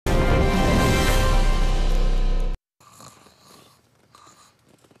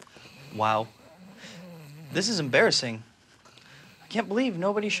Wow. This is embarrassing. I can't believe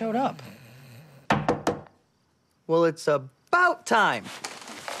nobody showed up. Well, it's about time.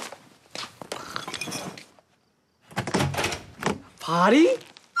 Party?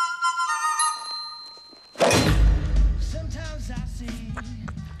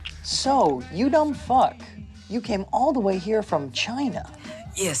 So, you dumb fuck. You came all the way here from China.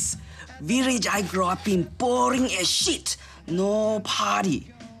 Yes, village I grew up in boring as shit. No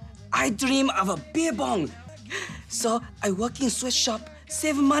party. I dream of a beer bong. So I work in sweatshop,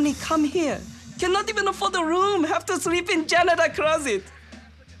 save money, come here. Cannot even afford a room, have to sleep in janitor closet.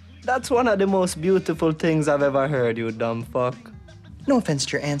 That's one of the most beautiful things I've ever heard, you dumb fuck. No offense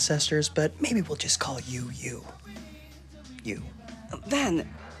to your ancestors, but maybe we'll just call you you. You. Then,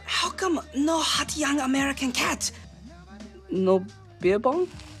 how come no hot young American cat? No beer bong?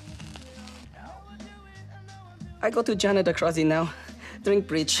 No. I go to janitor closet now. Drink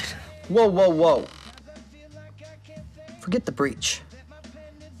bridge. Whoa, whoa, whoa. Forget the breach.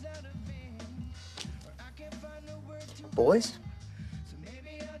 Boys,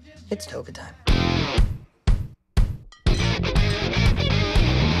 it's toga time.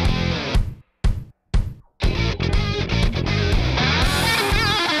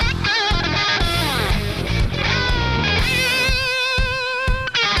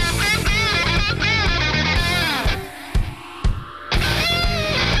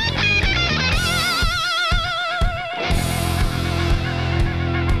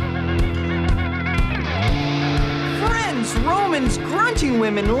 Romans, grunting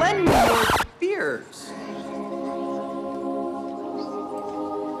women, lend me your spears.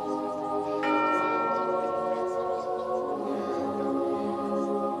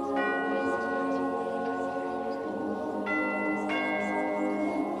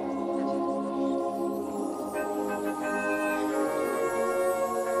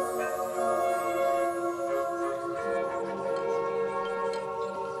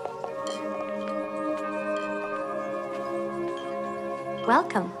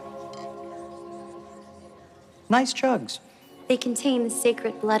 Welcome. Nice chugs. They contain the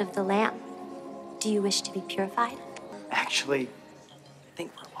sacred blood of the Lamb. Do you wish to be purified? Actually, I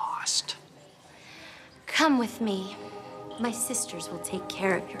think we're lost. Come with me. My sisters will take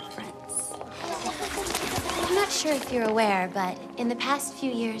care of your friends. I'm not sure if you're aware, but in the past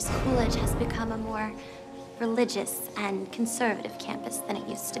few years, Coolidge has become a more religious and conservative campus than it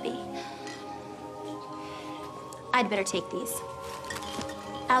used to be. I'd better take these.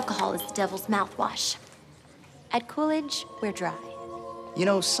 Alcohol is the devil's mouthwash. At Coolidge, we're dry. You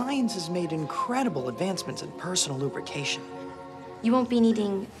know, science has made incredible advancements in personal lubrication. You won't be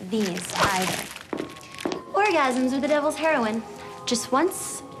needing these either. Orgasms are the devil's heroin. Just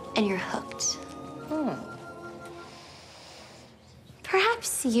once, and you're hooked.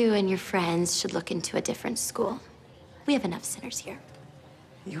 Perhaps you and your friends should look into a different school. We have enough sinners here.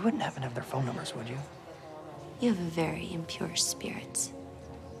 You wouldn't happen to have their phone numbers, would you? You have a very impure spirit.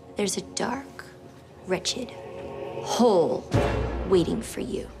 There's a dark, wretched hole waiting for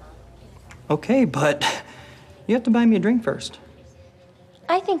you. Okay, but you have to buy me a drink first.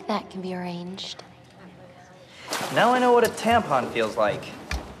 I think that can be arranged. Now I know what a tampon feels like.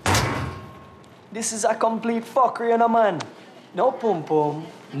 This is a complete fuckery, man. No pum-pum,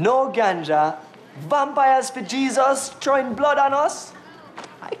 no ganja, vampires for Jesus, throwing blood on us.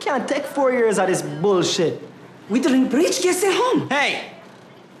 I can't take 4 years of this bullshit. We drink bridge, get sent home. Hey!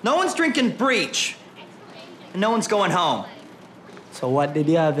 No one's drinking breach. And no one's going home. So what did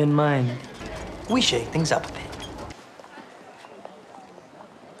you have in mind? We shake things up a bit.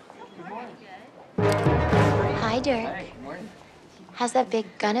 Hi, Dirk. How's that big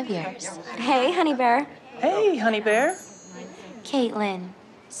gun of yours? Hey, Honey Bear. Hey, Honey Bear. Caitlin,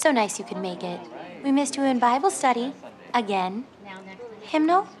 so nice you could make it. We missed you in Bible study. Again.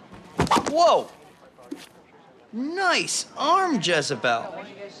 Hymnal? Whoa! Nice arm, Jezebel.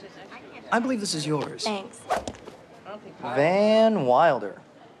 I believe this is yours. Thanks. Van Wilder.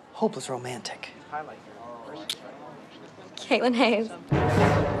 Hopeless romantic. Caitlin Hayes.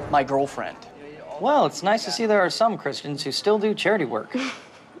 My girlfriend. Well, it's nice to see there are some Christians who still do charity work.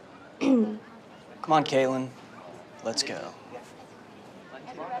 Come on, Caitlin. Let's go.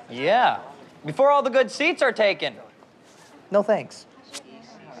 Yeah. Before all the good seats are taken. No thanks.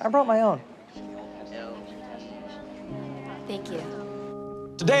 I brought my own. Thank you.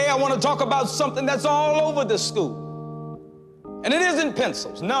 Today, I want to talk about something that's all over the school. And it isn't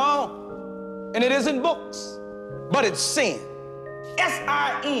pencils, no. And it isn't books, but it's sin.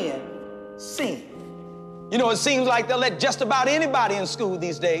 S-I-N, sin. You know, it seems like they'll let just about anybody in school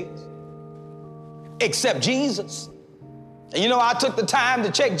these days, except Jesus. And you know, I took the time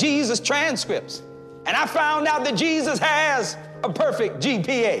to check Jesus' transcripts, and I found out that Jesus has a perfect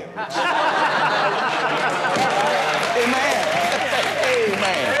GPA. Amen.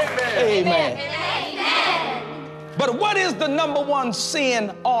 Amen. Amen. But what is the #1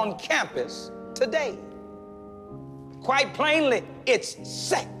 sin on campus today? Quite plainly, it's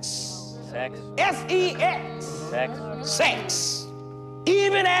sex. Sex. S-E-X. Sex. Sex.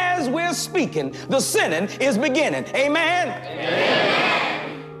 Even as we're speaking, the sinning is beginning. Amen?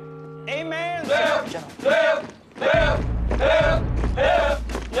 Amen.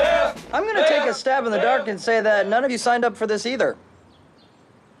 I'm gonna take a stab in the dark and say that none of you signed up for this either.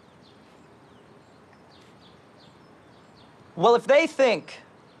 Well, if they think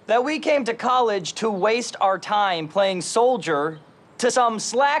that we came to college to waste our time playing soldier to some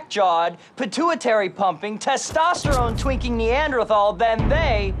slack-jawed, pituitary-pumping, testosterone-twinking Neanderthal, then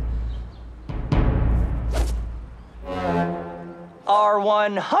they are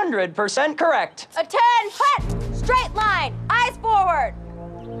 100% correct. Attention! Straight line, eyes forward.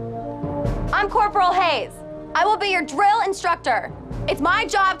 I'm Corporal Hayes. I will be your drill instructor. It's my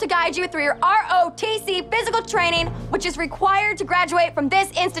job to guide you through your ROTC physical training, which is required to graduate from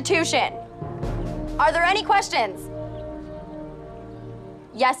this institution. Are there any questions?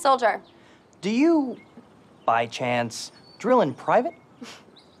 Yes, soldier. Do you, by chance, drill in private?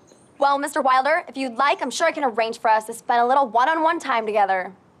 Well, Mr. Wilder, if you'd like, I'm sure I can arrange for us to spend a little one-on-one time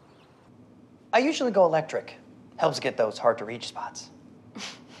together. I usually go electric. Helps get those hard-to-reach spots.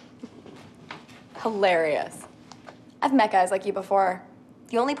 Hilarious. I've met guys like you before.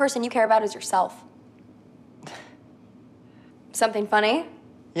 The only person you care about is yourself. Something funny?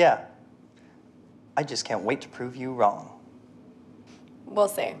 Yeah. I just can't wait to prove you wrong. We'll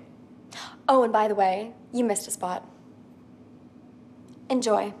see. Oh, and by the way, you missed a spot.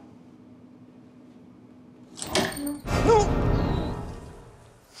 Enjoy.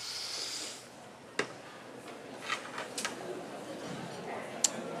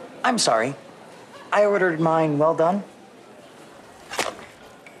 I'm sorry. I ordered mine well done.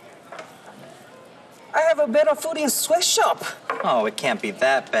 I have a better food in sweatshop. Oh, it can't be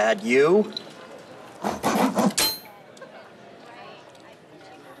that bad, you.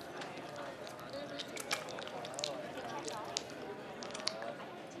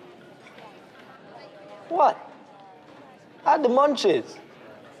 What? I had the munchies.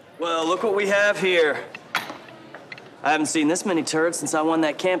 Well, look what we have here. I haven't seen this many turds since I won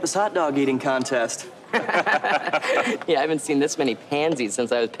that campus hot dog eating contest. Yeah, I haven't seen this many pansies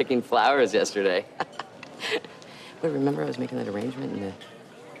since I was picking flowers yesterday. Wait, remember I was making that arrangement in the...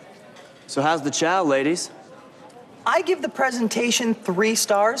 So how's the chow, ladies? I give the presentation 3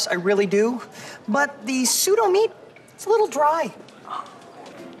 stars, I really do. But the pseudo meat, it's a little dry.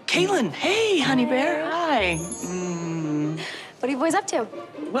 Caitlin, hey, honey bear, hi. What are you boys up to?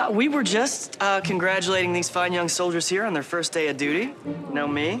 Well, we were just congratulating these fine young soldiers here on their first day of duty. You know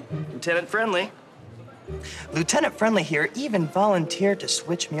me, Lieutenant Friendly. Lieutenant Friendly here even volunteered to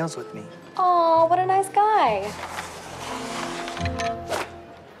switch meals with me. Aw, what a nice guy.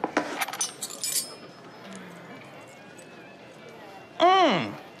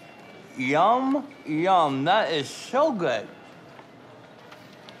 Yum, yum, that is so good.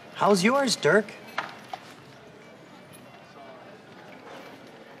 How's yours, Dirk?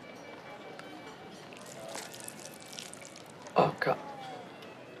 Oh, God.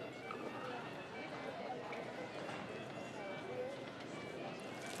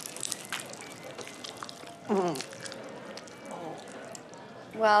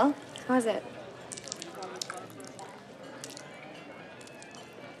 Well, how is it?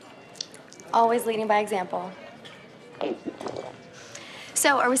 Always leading by example.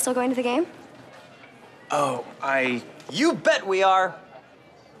 So, are we still going to the game? Oh, You bet we are.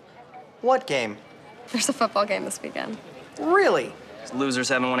 What game? There's a football game this weekend. Really? These losers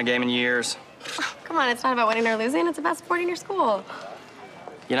haven't won a game in years. Come on, it's not about winning or losing. It's about supporting your school.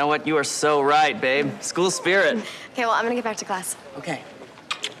 You know what? You are so right, babe. School spirit. Okay, well, I'm gonna get back to class. Okay.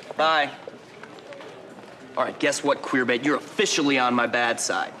 Bye. All right, guess what, queerbait? You're officially on my bad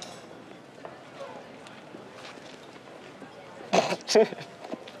side.